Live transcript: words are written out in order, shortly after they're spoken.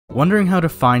Wondering how to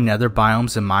find nether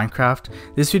biomes in Minecraft?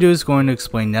 This video is going to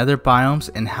explain nether biomes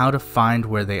and how to find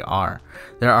where they are.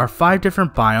 There are 5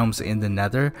 different biomes in the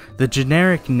nether. The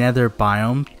generic nether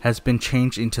biome has been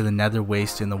changed into the Nether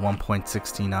Waste in the 1.16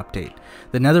 update.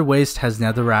 The Nether Waste has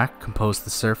netherrack composed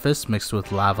the surface mixed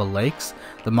with lava lakes.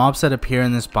 The mobs that appear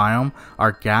in this biome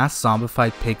are ghast,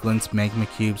 zombified piglins, magma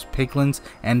cubes, piglins,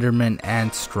 endermen,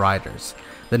 and striders.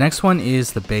 The next one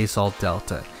is the Basalt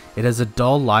Delta. It has a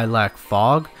dull lilac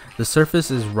fog. The surface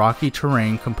is rocky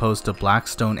terrain composed of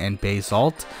blackstone and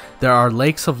basalt. There are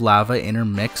lakes of lava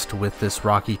intermixed with this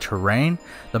rocky terrain.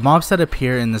 The mobs that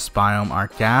appear in this biome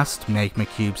are ghast, magma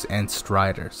cubes, and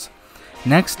striders.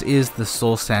 Next is the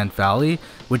Soul Sand Valley,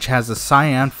 which has a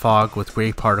cyan fog with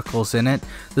gray particles in it.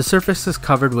 The surface is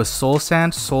covered with soul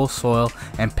sand, soul soil,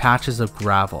 and patches of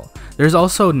gravel. There's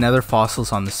also nether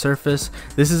fossils on the surface.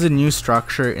 This is a new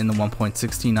structure in the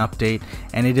 1.16 update,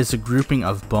 and it is a grouping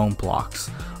of bone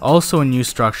blocks. Also a new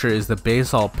structure is the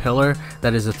Basalt Pillar,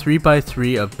 that is a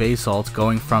 3x3 of basalt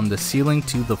going from the ceiling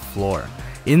to the floor.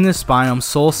 In this biome,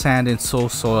 soul sand and soul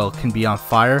soil can be on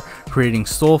fire, creating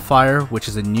soul fire, which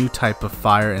is a new type of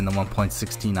fire in the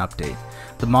 1.16 update.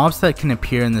 The mobs that can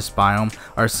appear in this biome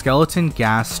are skeleton,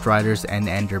 ghast, striders, and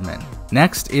endermen.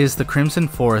 Next is the Crimson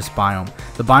Forest biome.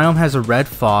 The biome has a red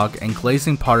fog and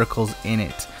glazing particles in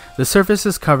it. The surface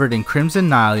is covered in crimson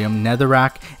nylium,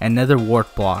 netherrack, and nether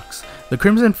wart blocks. The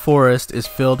Crimson Forest is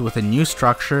filled with a new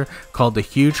structure called the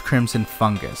Huge Crimson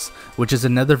Fungus, which is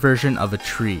another version of a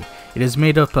tree. It is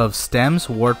made up of stems,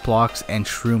 wart blocks, and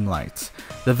shroom lights.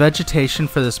 The vegetation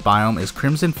for this biome is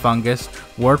crimson fungus,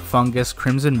 wart fungus,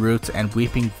 crimson roots, and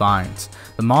weeping vines.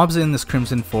 The mobs in this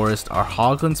Crimson Forest are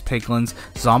hoglins, piglins,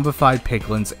 zombified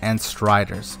piglins, and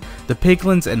striders. The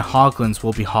piglins and hoglins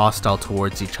will be hostile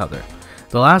towards each other.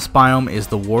 The last biome is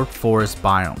the Warped Forest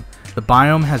biome. The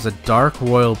biome has a dark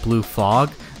royal blue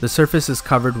fog. The surface is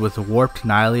covered with warped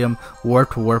nylium,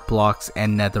 warped wart blocks,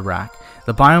 and netherrack.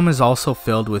 The biome is also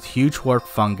filled with huge warped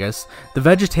fungus. The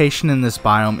vegetation in this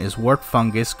biome is warped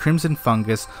fungus, crimson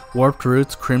fungus, warped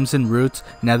roots, crimson roots,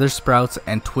 nether sprouts,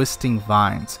 and twisting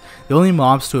vines. The only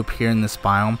mobs to appear in this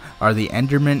biome are the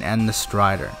enderman and the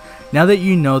strider. Now that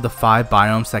you know the 5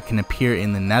 biomes that can appear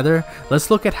in the nether, let's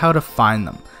look at how to find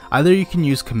them. Either you can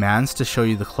use commands to show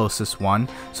you the closest one,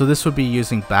 so this would be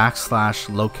using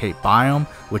 \locate biome,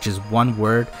 which is one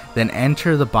word, then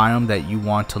enter the biome that you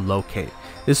want to locate.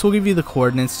 This will give you the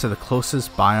coordinates to the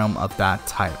closest biome of that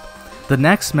type. The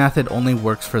next method only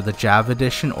works for the Java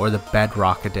edition or the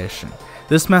Bedrock edition.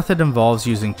 This method involves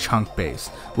using chunk base,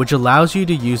 which allows you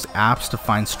to use apps to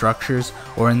find structures,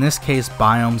 or in this case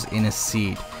biomes, in a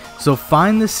seed. So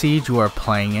find the seed you are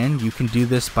playing in. You can do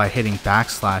this by hitting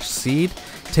 \seed,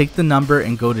 take the number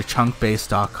and go to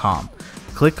chunkbase.com.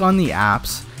 Click on the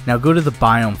apps. Now go to the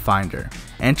biome finder.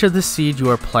 Enter the seed you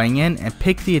are playing in and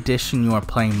pick the edition you are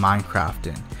playing Minecraft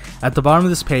in. At the bottom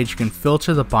of this page you can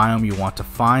filter the biome you want to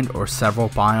find or several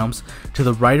biomes. To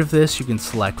the right of this you can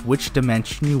select which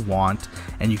dimension you want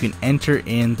and you can enter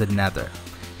in the nether.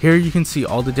 Here you can see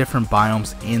all the different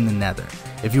biomes in the nether.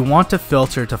 If you want to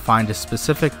filter to find a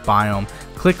specific biome,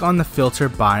 click on the filter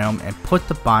biome and put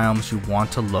the biomes you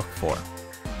want to look for.